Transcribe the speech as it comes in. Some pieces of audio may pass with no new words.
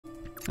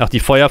Ach, die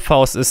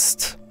Feuerfaust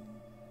ist...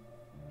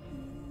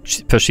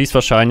 verschießt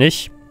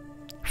wahrscheinlich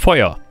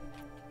Feuer.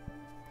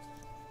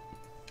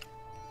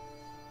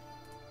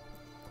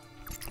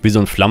 Wie so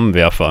ein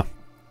Flammenwerfer.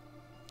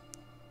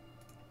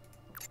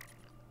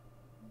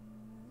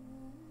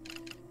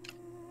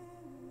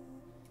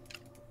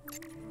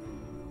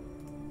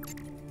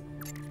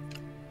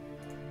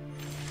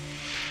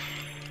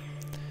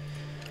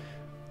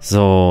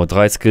 So,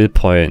 3 Skill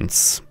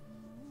Points.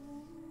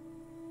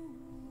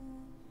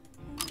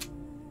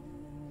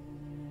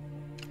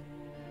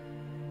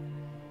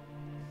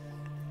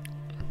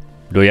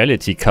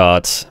 Loyalty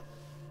Card.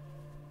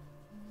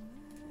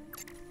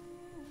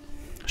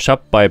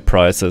 Shop Buy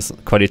Prices.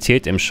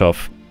 Qualität im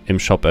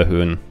Shop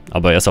erhöhen.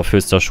 Aber erst auf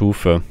höchster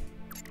Stufe.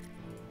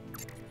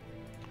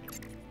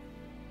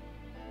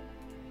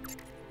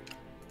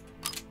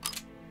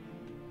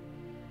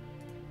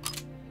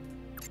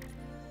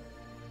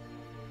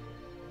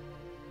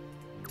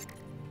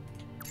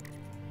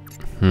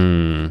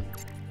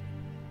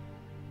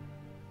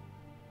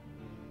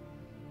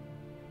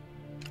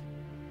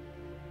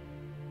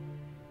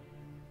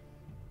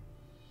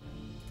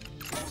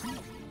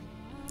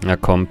 Na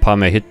komm, ein paar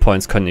mehr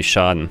Hitpoints können nicht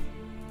schaden.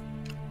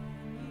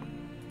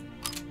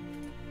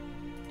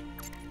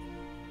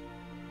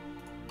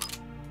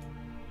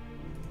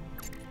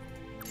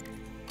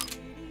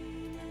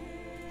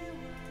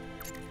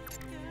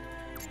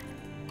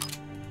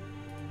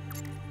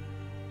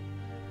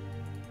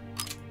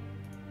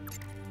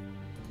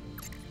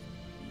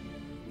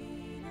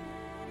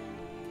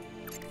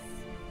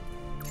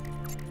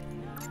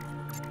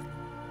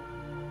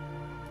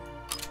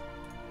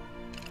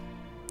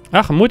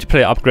 Ach, ein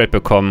Multiplayer-Upgrade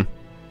bekommen.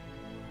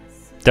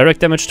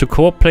 Direct Damage to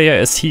Core Player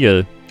is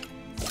Heal.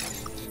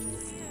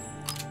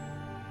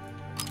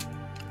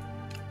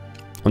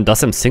 Und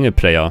das im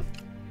Singleplayer.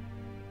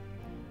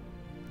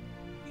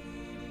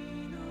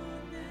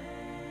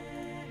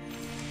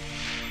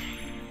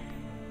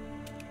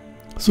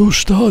 So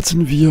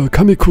starten wir.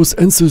 Kamikos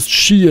Ancest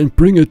She and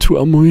bring it to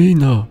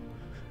Amoena.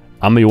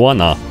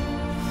 Amoena.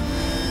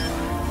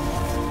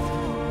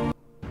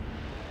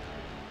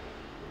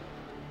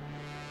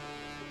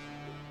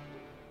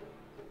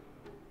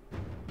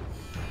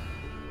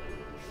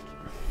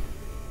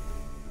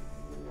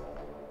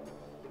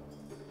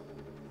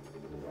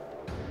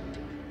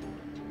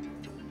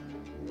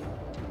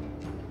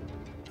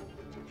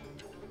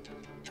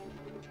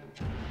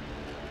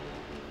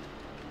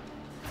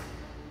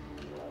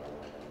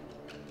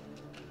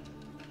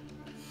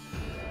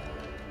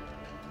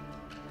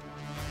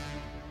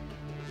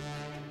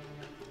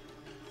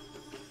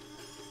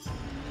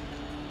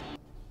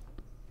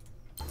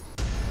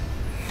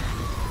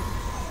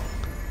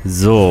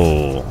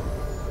 So.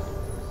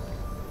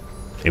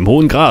 Im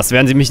hohen Gras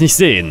werden sie mich nicht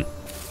sehen.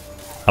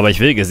 Aber ich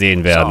will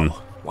gesehen werden.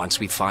 Once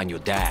we find your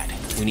dad,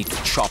 we need to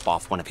chop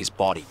off one of his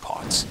body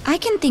parts. I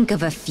can think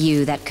of a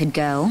few that could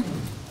go.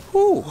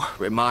 Ooh,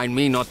 remind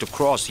me not to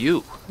cross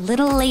you.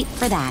 Little late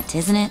for that,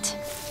 isn't it?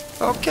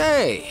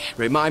 Okay,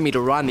 remind me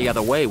to run the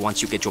other way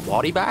once you get your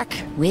body back.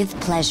 With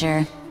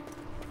pleasure.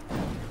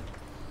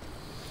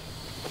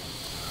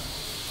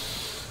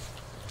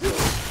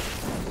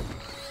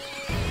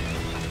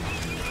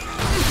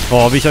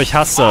 Oh, wie ich euch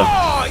hasse.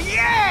 Oh,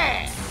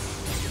 yeah!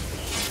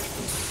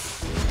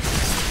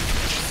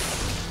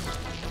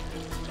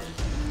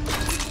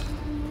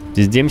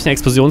 Diese dämlichen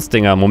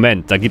Explosionsdinger.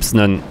 Moment, da gibt's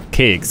einen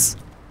Keks.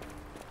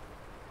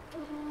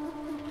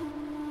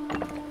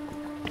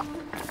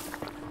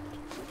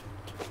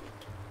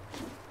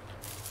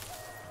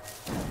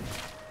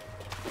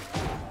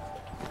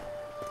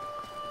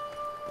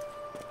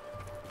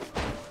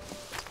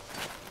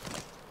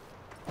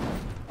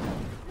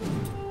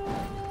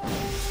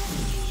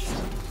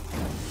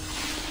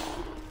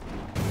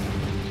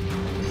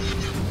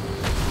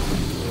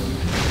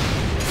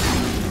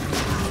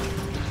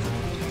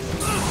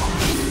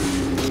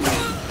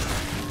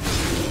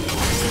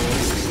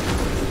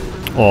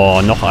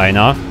 Oh, noch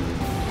einer.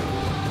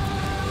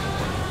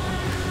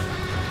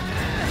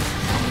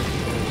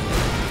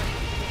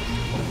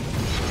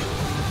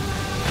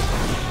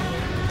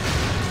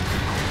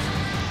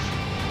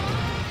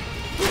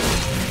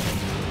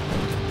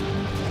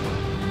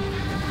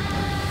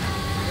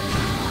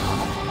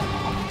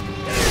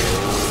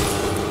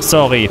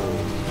 Sorry.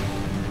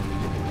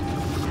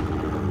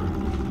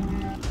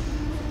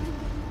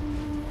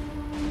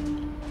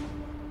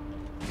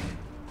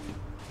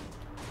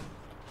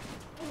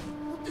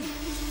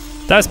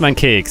 Da ist mein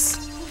Keks.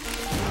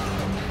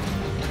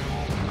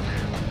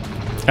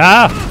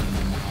 Ah!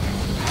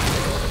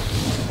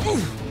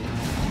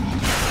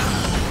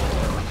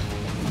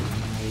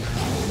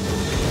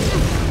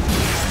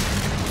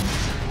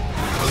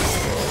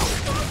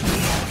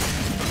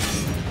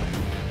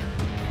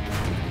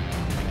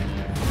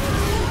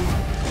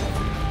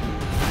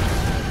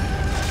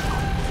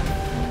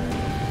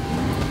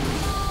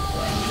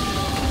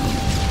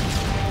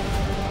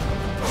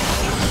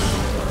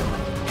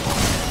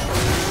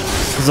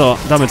 So,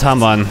 damit haben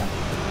wir ihn.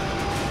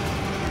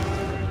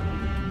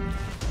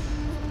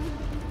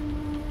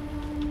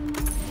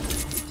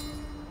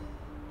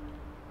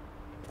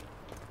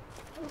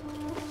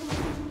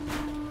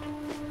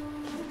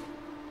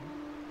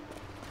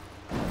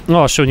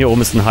 Oh, schön, hier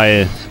oben ist ein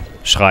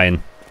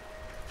Heilschrein.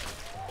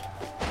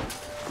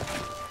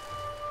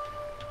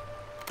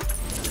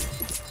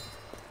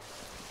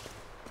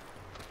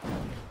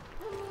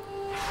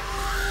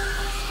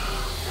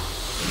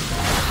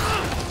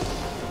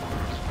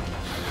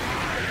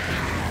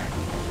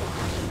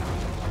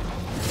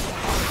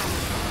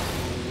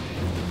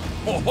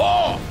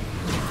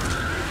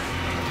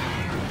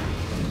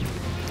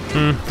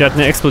 Der hat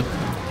eine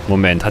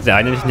Moment, hat der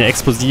eine nicht eine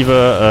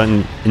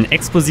explosive, ein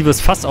explosives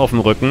Fass auf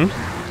dem Rücken?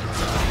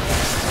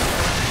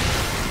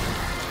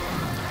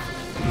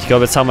 Ich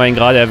glaube, jetzt haben wir ihn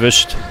gerade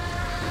erwischt.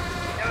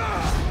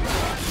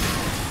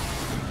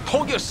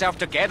 Hold yourself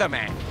together,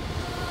 man.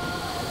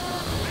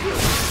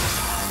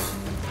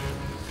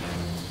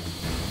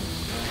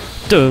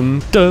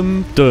 Dum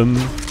dum dum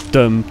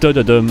dum dum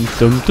dum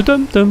dum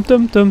dum dum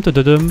dum dum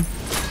dum dum.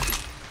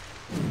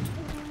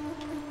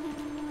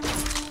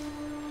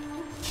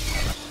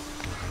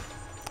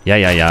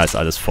 Ja, ist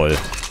alles voll.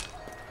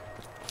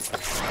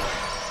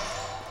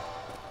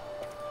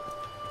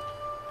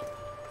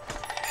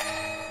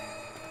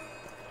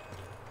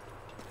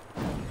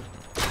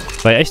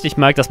 Weil echt, ich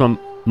merke, dass man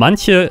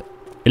manche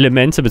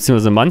Elemente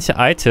bzw. manche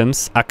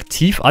Items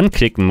aktiv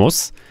anklicken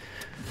muss,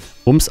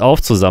 um es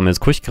aufzusammeln. Jetzt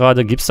gucke ich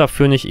gerade, gibt es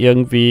dafür nicht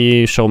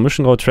irgendwie Show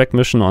Mission Go Track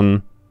Mission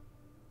on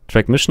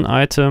Track Mission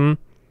Item?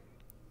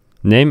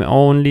 Name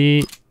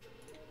Only?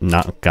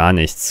 Na, gar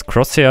nichts.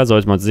 Crosshair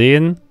sollte man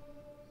sehen.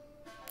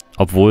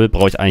 Obwohl,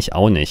 brauche ich eigentlich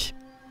auch nicht.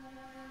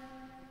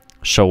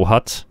 Show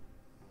HUD.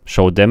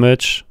 Show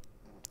Damage.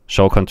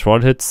 Show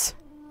Control Hits.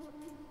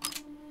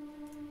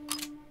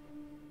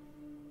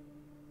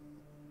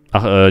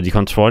 Ach, die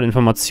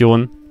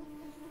Control-Information.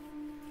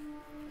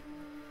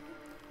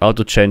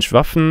 Auto-Change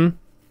Waffen.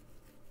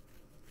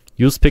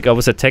 Use Picker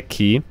with Attack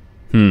Key.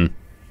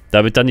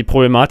 Da wird dann die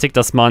Problematik,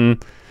 dass man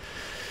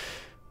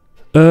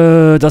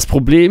das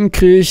Problem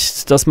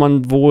kriegt, dass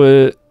man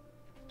wohl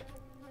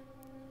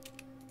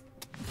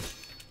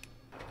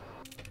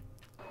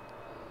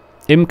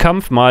im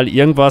Kampf mal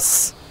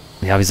irgendwas,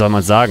 ja, wie soll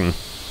man sagen?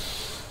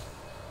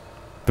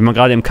 Wenn man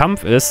gerade im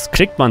Kampf ist,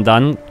 klickt man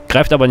dann,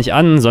 greift aber nicht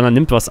an, sondern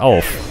nimmt was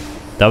auf.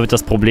 Da wird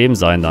das Problem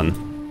sein dann.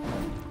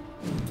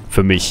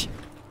 Für mich.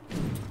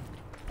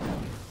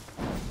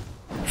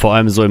 Vor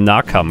allem so im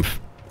Nahkampf.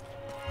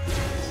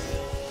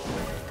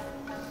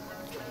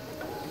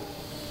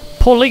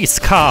 Police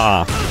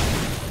Car!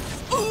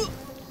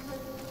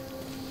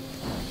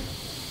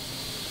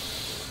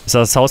 Ist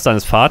das das Haus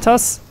deines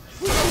Vaters?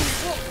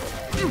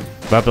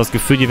 Ich habe das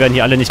Gefühl, die werden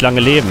hier alle nicht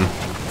lange leben.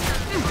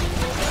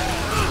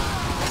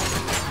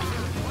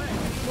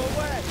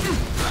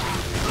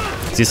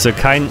 Siehst du,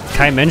 kein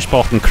Mensch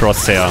braucht einen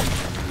Crosshair.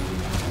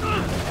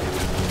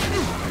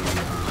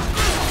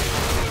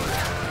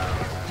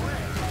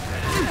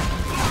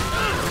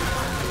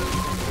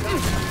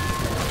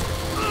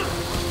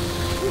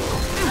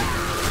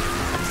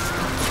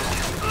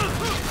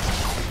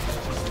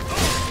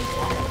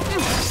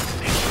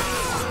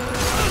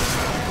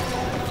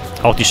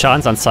 Auch die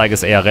Schadensanzeige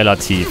ist eher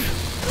relativ.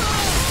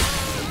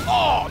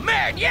 Oh,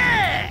 man,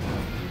 yeah!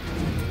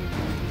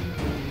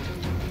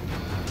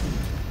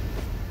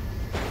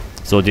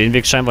 So, den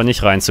Weg scheinen wir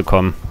nicht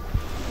reinzukommen.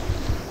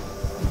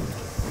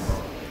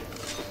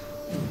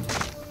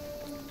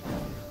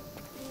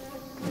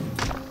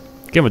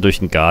 Gehen wir durch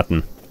den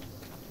Garten.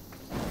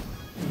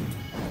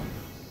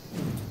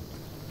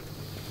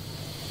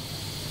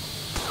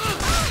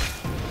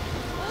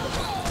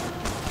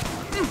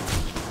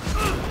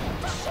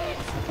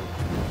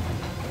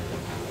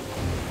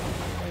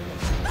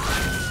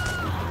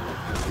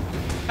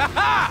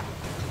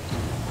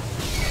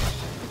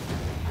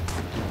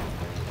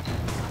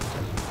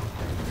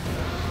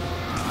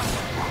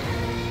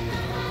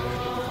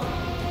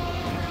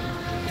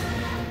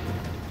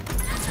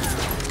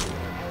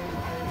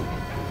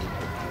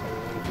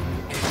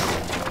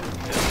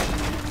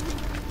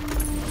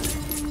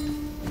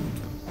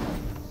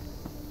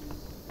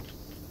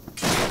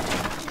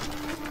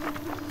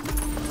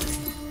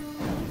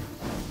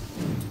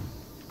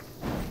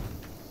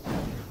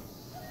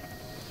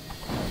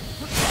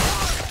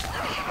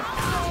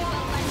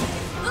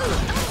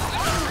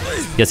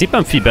 Hier sieht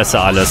man viel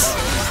besser alles.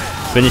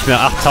 Wenn nicht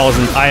mehr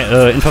 8000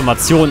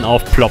 Informationen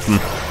aufploppen.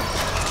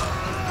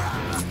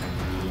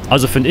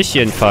 Also finde ich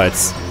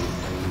jedenfalls.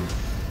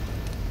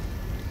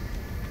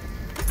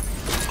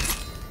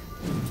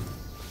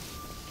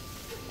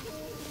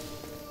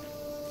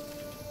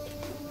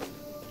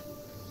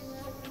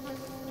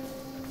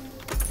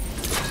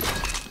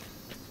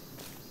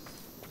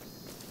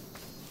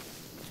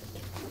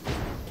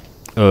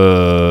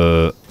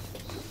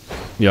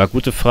 Ja,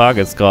 gute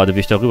Frage jetzt gerade, wie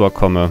ich darüber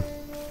komme.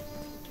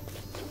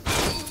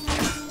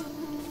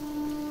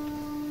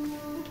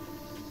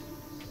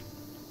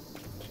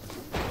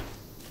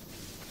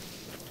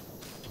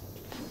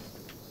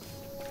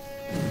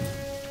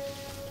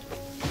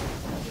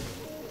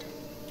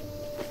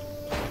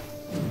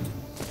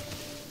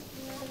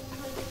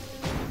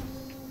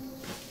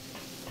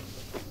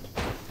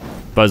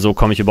 Weil so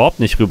komme ich überhaupt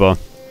nicht rüber.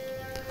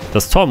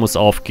 Das Tor muss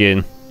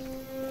aufgehen.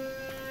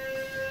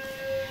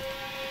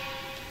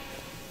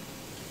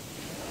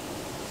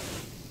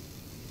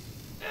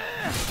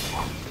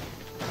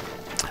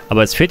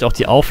 Aber es fehlt auch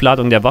die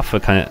Aufladung der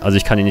Waffe. Also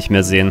ich kann die nicht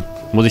mehr sehen.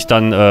 Muss ich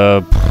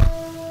dann,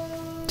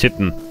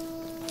 tippen.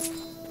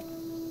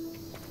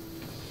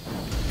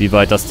 Wie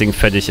weit das Ding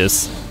fertig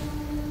ist.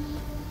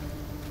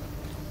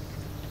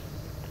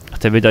 Ach,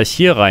 der will, dass ich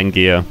hier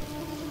reingehe.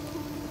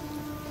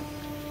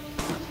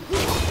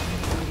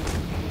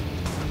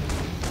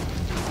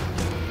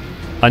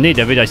 Ah ne,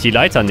 der will, dass ich die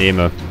Leiter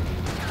nehme.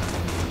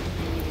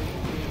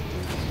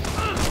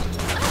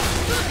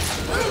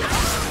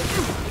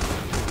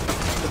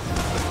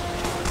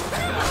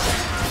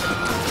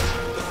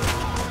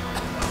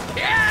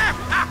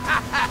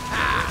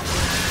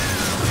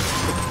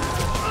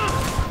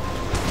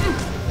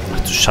 Ach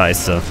du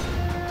Scheiße.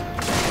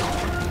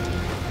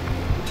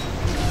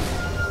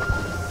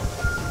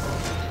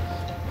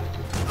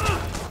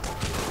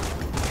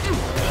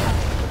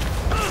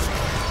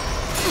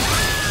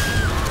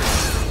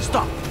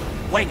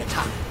 Wait a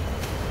time.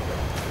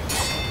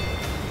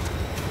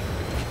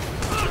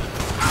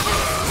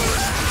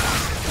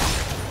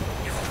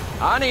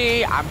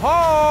 Honey, I'm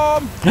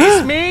home.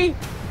 Miss me?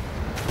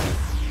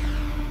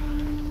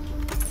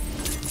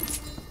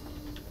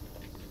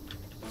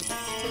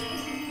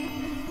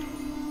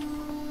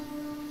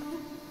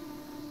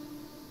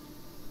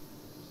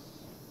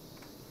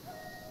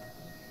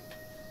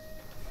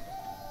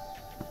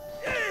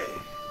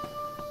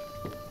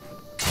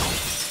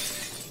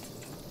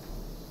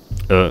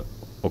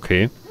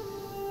 Okay.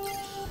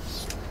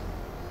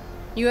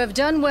 You have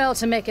done well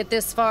to make it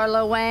this far,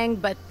 Lo Wang,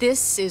 but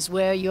this is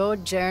where your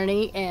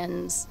journey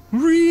ends.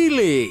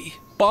 Really?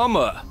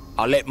 Bummer.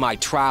 I'll let my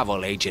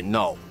travel agent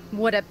know.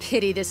 What a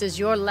pity this is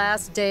your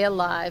last day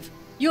alive.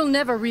 You'll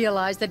never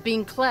realize that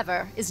being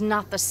clever is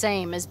not the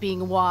same as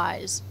being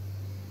wise.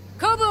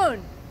 Kobun!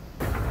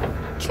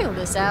 Kill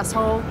this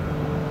asshole.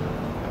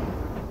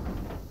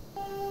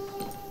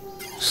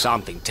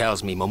 Something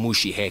tells me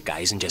Mamushi Heka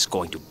isn't just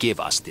going to give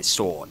us this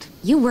sword.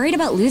 You worried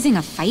about losing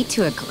a fight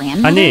to a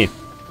grandmother? Ah, nee.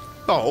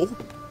 Oh,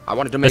 I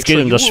wanted to make Es geht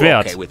sure um you das were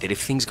Schwert. okay with it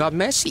if things got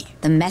messy.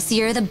 The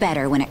messier the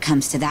better when it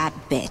comes to that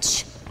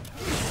bitch.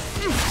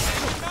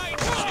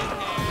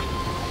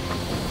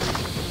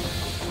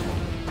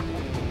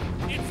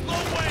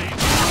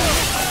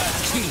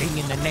 Killing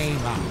in the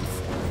name of.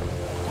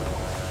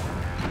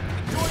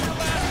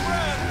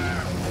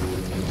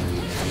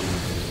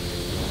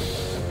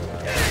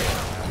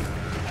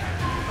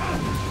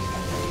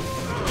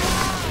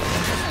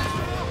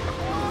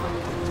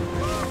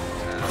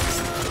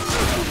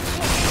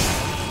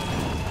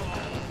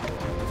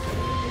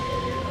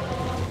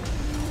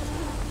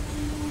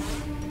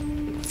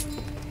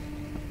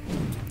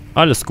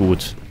 Alles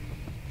gut.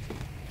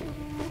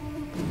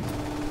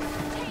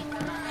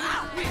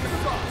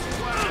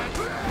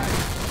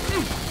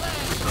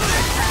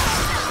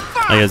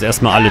 Ah, jetzt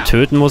erstmal alle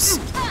töten muss.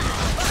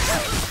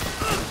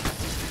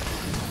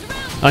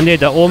 Ah ne,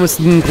 da oben ist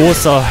ein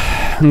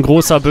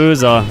großer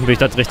Böser, wenn ich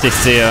das richtig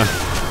sehe.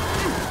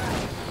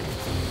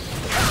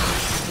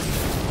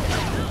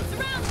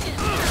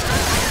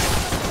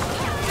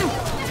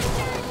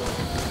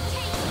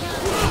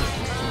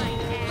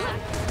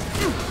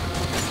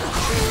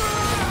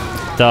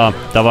 Da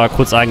war er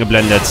kurz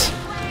eingeblendet.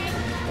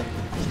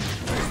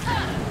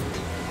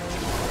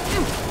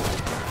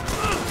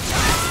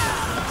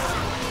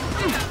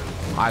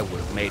 I would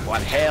have made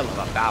one hell of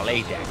a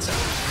ballet dancer.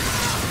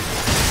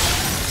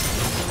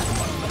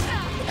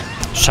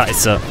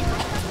 Scheiße.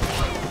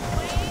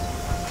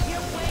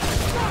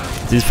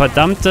 Der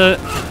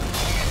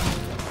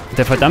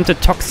verdammte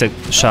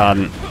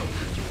Toxic-Schaden.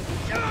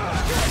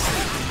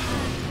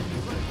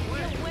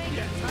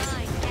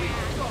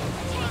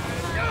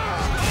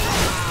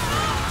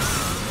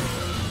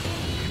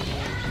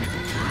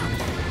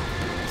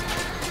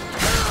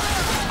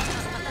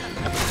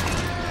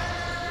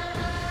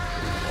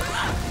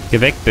 Geh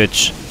weg,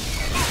 Bitch.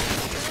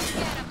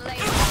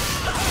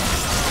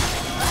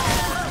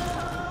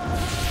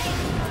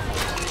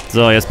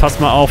 So, jetzt pass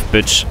mal auf,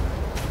 Bitch.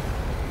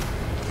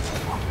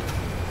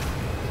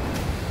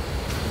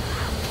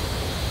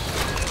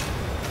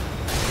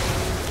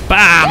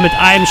 Bam! Mit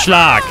einem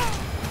Schlag.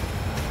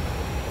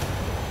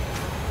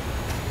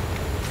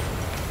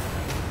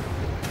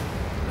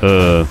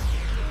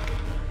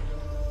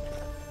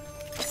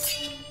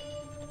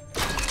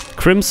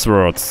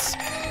 Crimswords.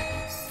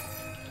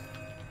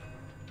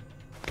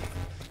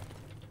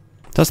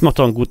 Das macht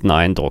doch einen guten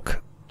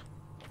Eindruck.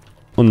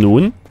 Und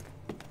nun?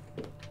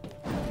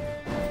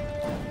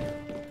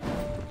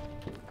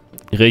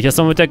 Rede ich jetzt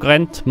noch mit der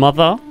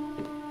Grandmother?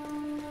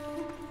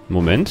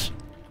 Moment.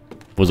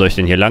 Wo soll ich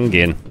denn hier lang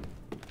gehen?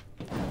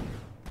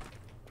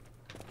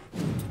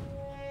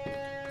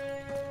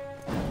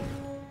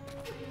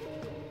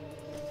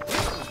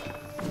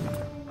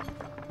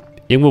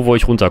 Irgendwo, wo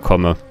ich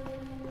runterkomme.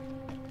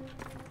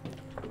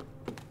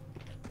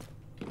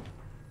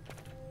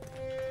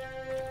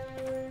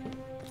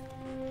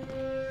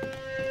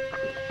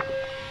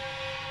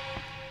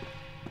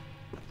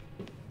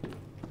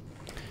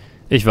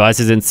 Ich weiß,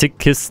 hier sind zig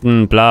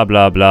Kisten, bla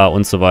bla bla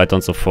und so weiter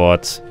und so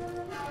fort.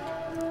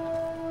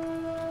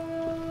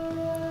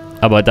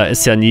 Aber da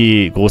ist ja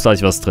nie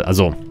großartig was drin.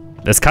 Also,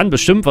 es kann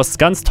bestimmt was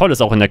ganz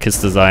Tolles auch in der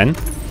Kiste sein.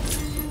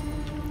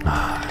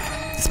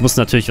 Es muss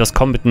natürlich was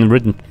kommen mit dem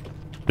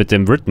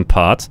Written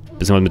Part,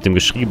 beziehungsweise mit dem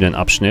geschriebenen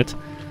Abschnitt.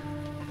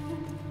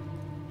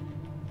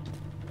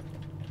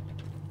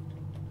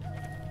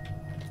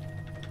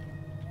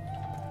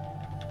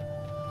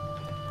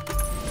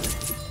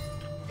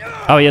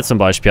 Aber jetzt zum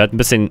Beispiel hat ein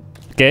bisschen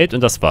Geld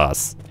und das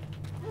war's.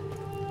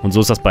 Und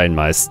so ist das bei den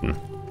meisten.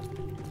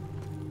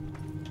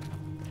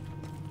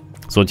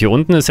 So, und hier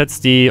unten ist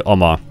jetzt die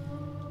Oma.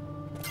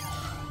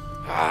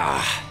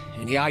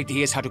 Any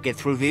ideas how to get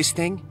through this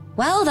thing?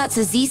 Well, that's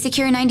a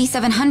Z-Secure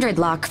 9700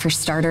 lock for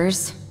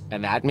starters.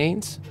 And that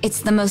means?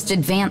 It's the most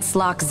advanced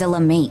lock Zilla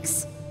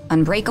makes.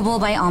 Unbreakable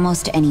by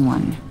almost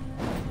anyone.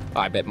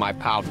 I bet my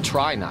pal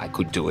Trinai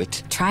could do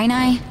it.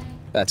 Trinai?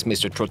 That's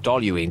Mr.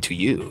 Trotoluene to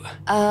you.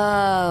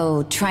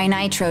 Oh,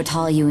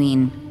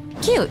 trinitrotoluene.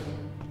 Cute.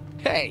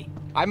 Hey,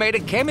 I made a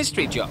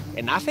chemistry joke,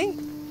 and nothing?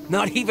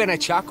 Not even a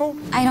chuckle?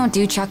 I don't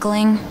do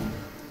chuckling.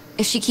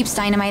 If she keeps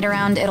dynamite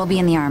around, it'll be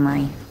in the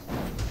armory.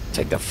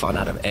 Take the fun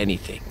out of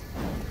anything.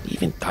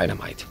 Even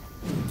dynamite.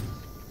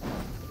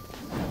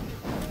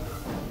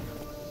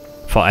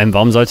 Vor allem,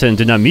 warum sollte ein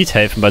Dynamit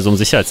helfen bei so einem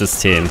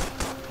Sicherheitssystem?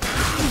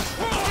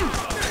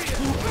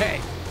 Hey,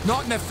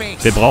 not in the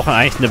face. Wir brauchen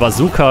eigentlich eine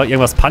Bazooka,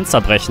 irgendwas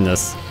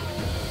Panzerbrechendes.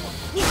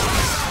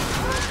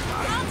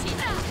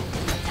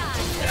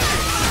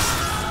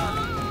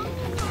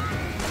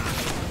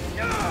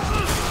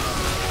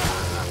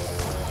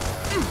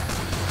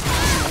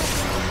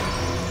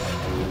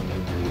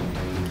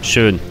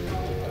 Schön.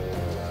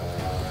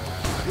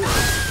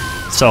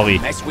 Sorry.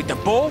 Mess with the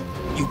bull,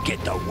 you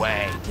get the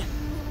way.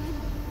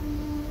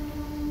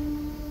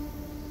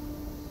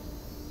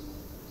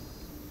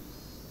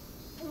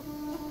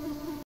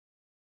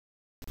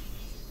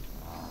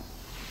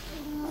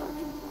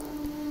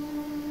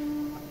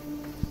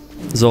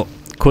 So,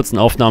 kurzen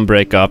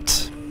Aufnahmenbreak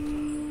gehabt.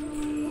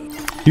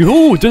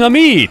 Juhu,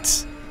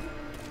 Dynamit!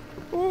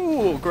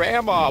 Ooh,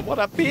 Grandma, what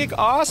a big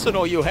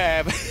arsenal you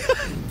have.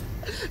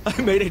 I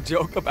made a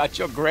joke about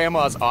your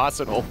grandma's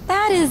arsenal.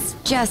 That is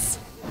just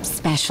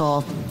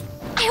special.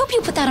 I hope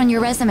you put that on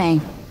your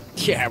resume.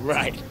 Yeah,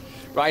 right.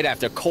 Right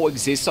after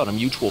coexist on a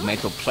mutual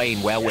mental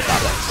plane well with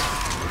others.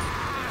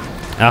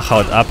 Ach,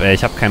 haut ab, ey.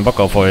 Ich hab keinen Bock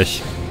auf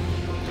euch.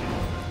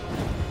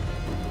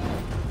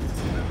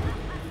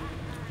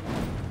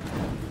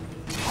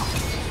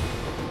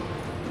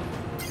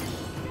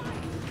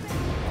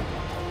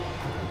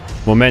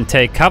 Moment,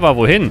 take cover,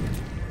 wohin?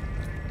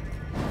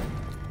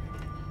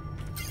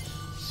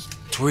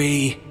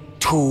 3,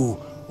 2,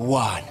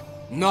 1.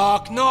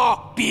 Knock,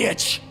 knock,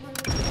 bitch!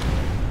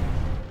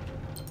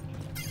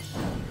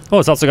 Oh,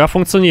 es hat sogar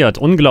funktioniert.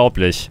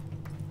 Unglaublich.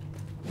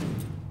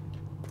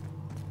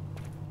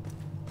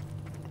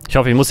 Ich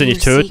hoffe, ich muss ihn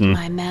nicht töten.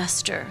 My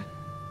master,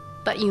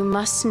 but you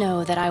must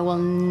know that I will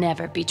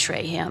never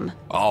betray him.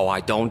 Oh, I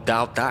don't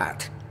doubt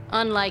that.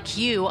 Unlike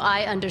you,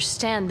 I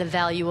understand the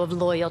value of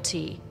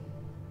loyalty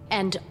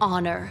and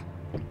honor.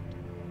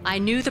 I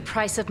knew the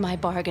price of my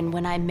bargain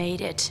when I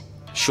made it.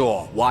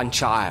 Sure, one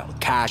child,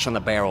 cash on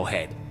the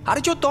barrelhead. How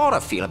did your daughter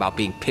feel about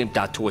being pimped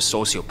out to a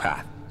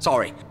sociopath?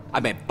 Sorry, I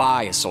meant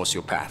by a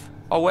sociopath.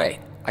 Oh wait,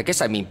 I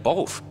guess I mean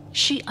both.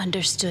 She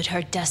understood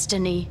her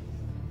destiny.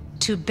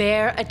 To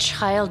bear a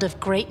child of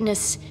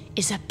greatness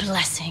is a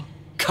blessing.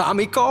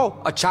 Kamiko?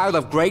 A child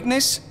of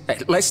greatness? Hey,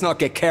 let's not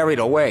get carried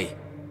away.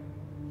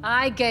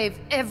 I gave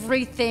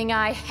everything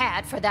I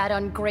had for that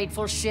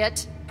ungrateful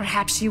shit.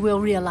 Perhaps she will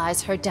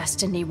realize her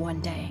destiny one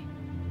day.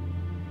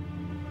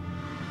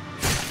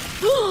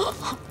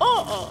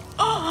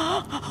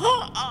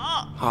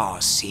 Oh,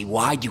 see,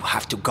 why'd you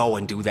have to go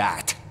and do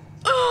that?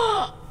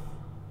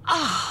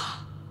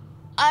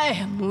 I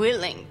am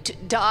willing to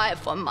die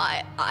for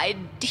my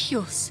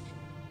ideals.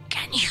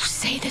 Can you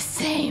say the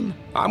same?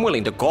 I'm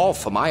willing to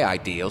golf for my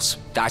ideals.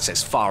 That's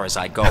as far as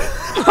I go.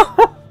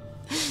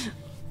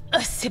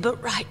 A civil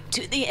right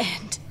to the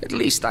end. At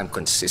least I'm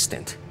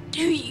consistent.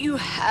 Do you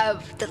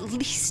have the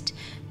least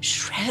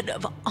shred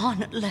of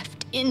honor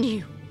left in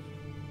you?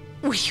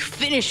 Will you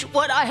finish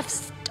what I have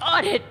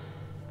started?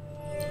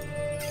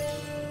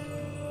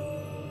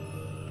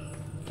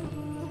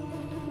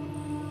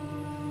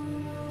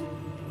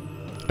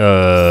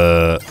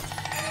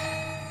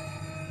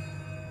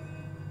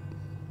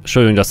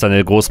 Entschuldigung, dass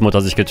deine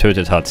Großmutter sich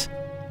getötet hat.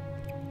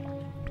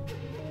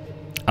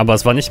 Aber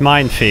es war nicht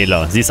mein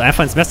Fehler. Sie ist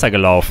einfach ins Messer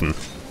gelaufen.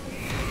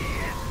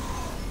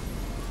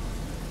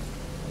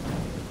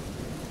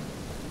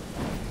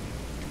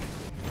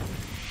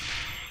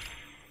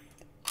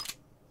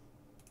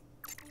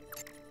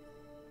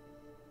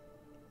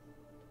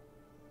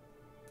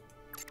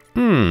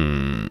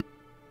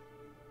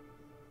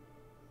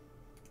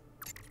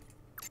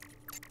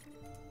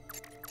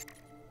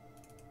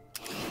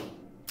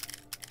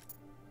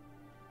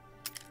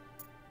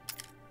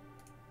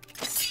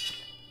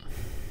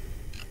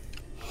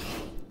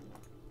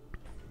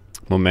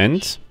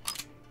 Moment.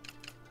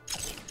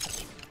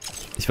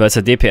 Ich weiß,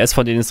 der DPS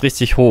von denen ist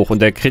richtig hoch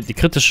und die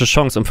kritische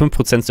Chance um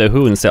 5% zu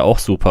erhöhen ist ja auch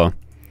super.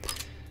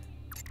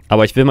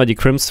 Aber ich will mal die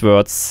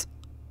Crimswords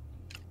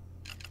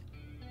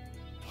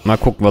mal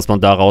gucken, was man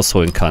da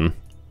rausholen kann.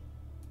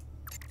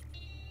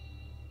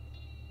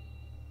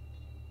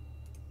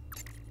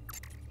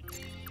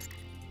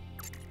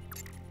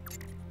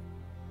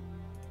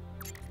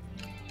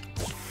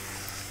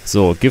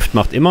 So, Gift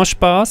macht immer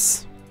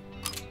Spaß.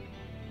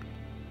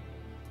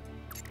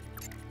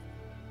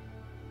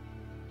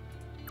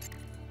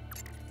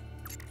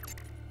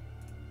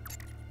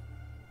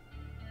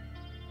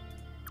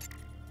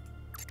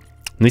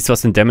 Nichts,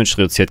 was den Damage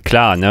reduziert.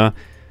 Klar, ne?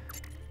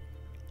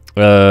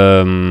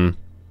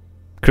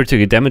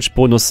 Critical Damage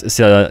Bonus ist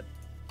ja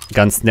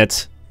ganz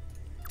nett.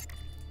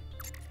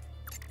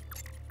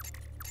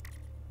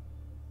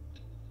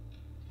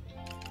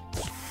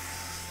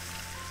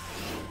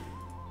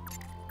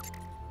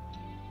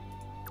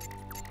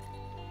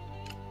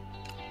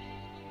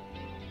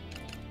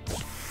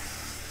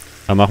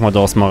 Dann machen wir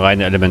daraus mal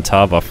reine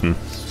Elementarwaffen.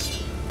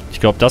 Ich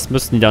glaube, das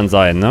müssten die dann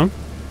sein, ne?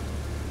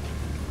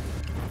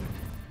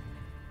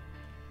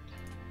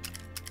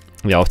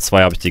 Ja, auf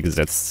 2 habe ich die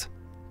gesetzt.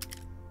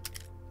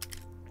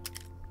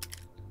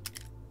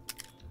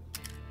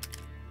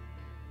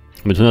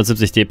 Mit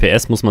 170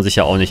 DPS muss man sich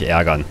ja auch nicht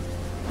ärgern.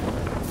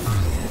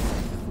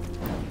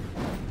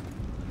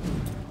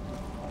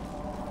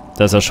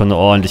 Das ist ja schon eine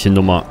ordentliche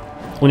Nummer.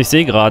 Und ich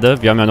sehe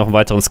gerade, wir haben ja noch einen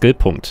weiteren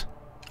Skillpunkt.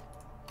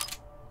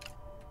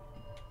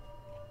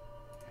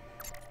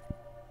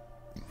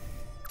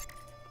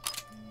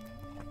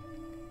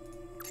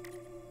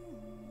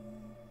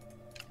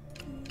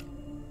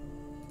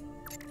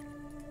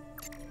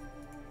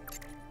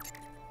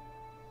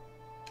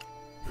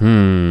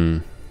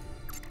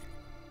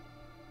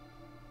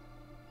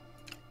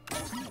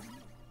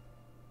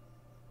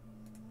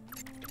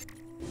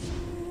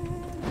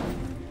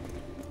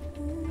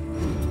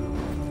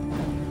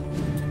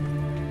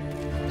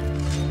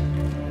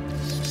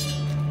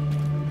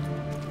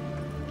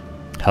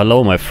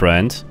 Hello, my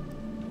friend.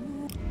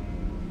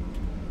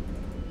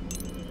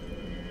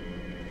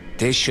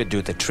 This should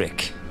do the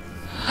trick.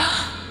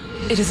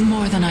 It is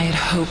more than I had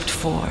hoped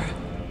for.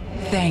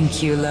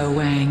 Thank you, Lo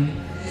Wang.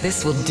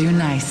 This will do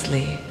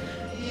nicely.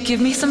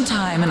 Give me some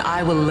time and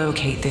I will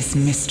locate this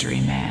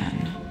mystery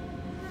man.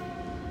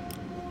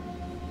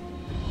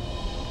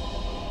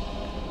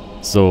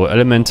 So,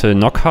 Elemental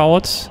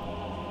Knockout.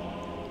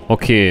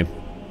 Okay.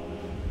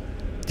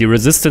 Die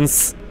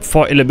Resistance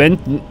vor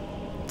Elementen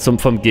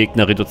vom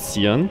Gegner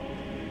reduzieren.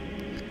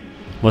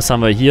 Was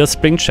haben wir hier?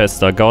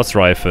 Springchester, Gauss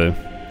Rifle.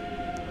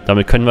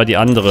 Damit können wir die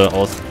andere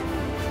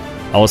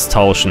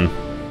austauschen.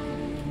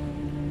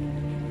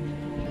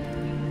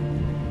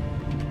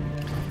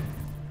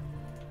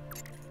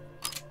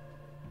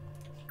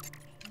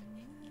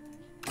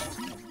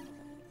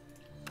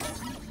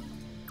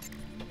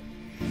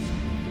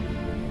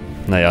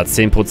 Naja,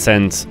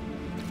 10%.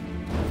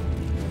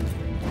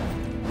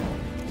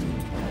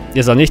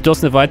 Ihr sagt nicht, du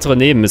hast eine weitere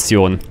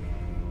Nebenmission.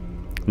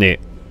 Nee.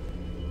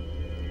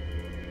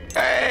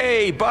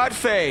 Hey,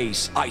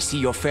 Budface! I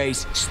see your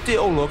face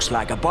still looks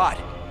like a bud.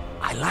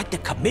 I like the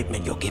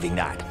commitment you're giving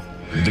that.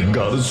 The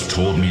goddess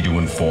told me to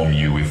inform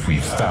you if we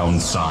found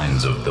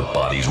signs of the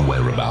body's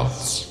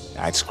whereabouts.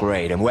 That's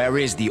great. And where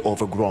is the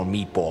overgrown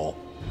meatball?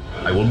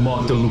 I will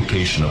mark the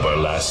location of our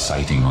last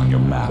sighting on your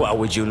map. Well,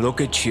 would you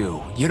look at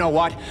you? You know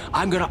what?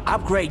 I'm gonna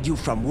upgrade you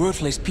from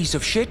worthless piece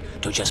of shit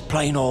to just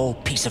plain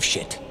old piece of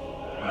shit.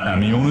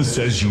 Amiona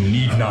says you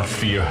need not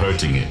fear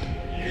hurting it.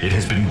 It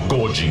has been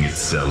gorging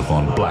itself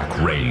on Black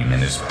Rain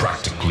and is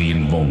practically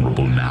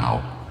invulnerable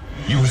now.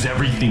 Use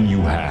everything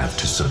you have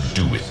to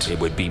subdue it. It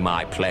would be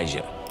my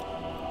pleasure.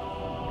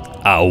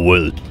 I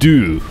will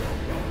do.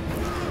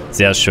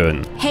 Sehr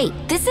schön. Hey,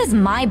 this is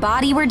my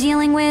body we're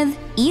dealing with.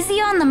 Easy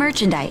on the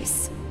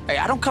merchandise. Hey,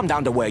 I don't come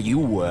down to where you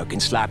work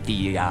and slap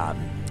the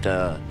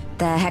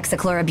The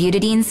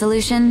hexachlorobutadiene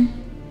solution?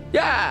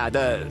 Yeah,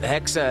 the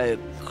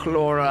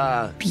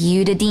hexachlora...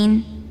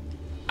 Butadiene?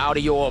 out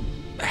of your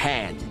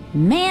hand.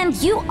 Man,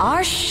 you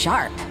are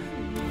sharp.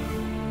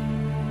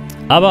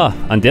 Aber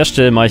an der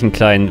Stelle mache ich einen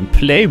kleinen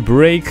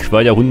Playbreak,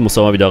 weil der Hund muss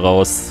auch mal wieder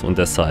raus. Und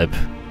deshalb,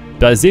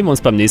 da sehen wir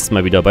uns beim nächsten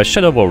Mal wieder bei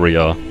Shadow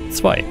Warrior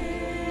 2.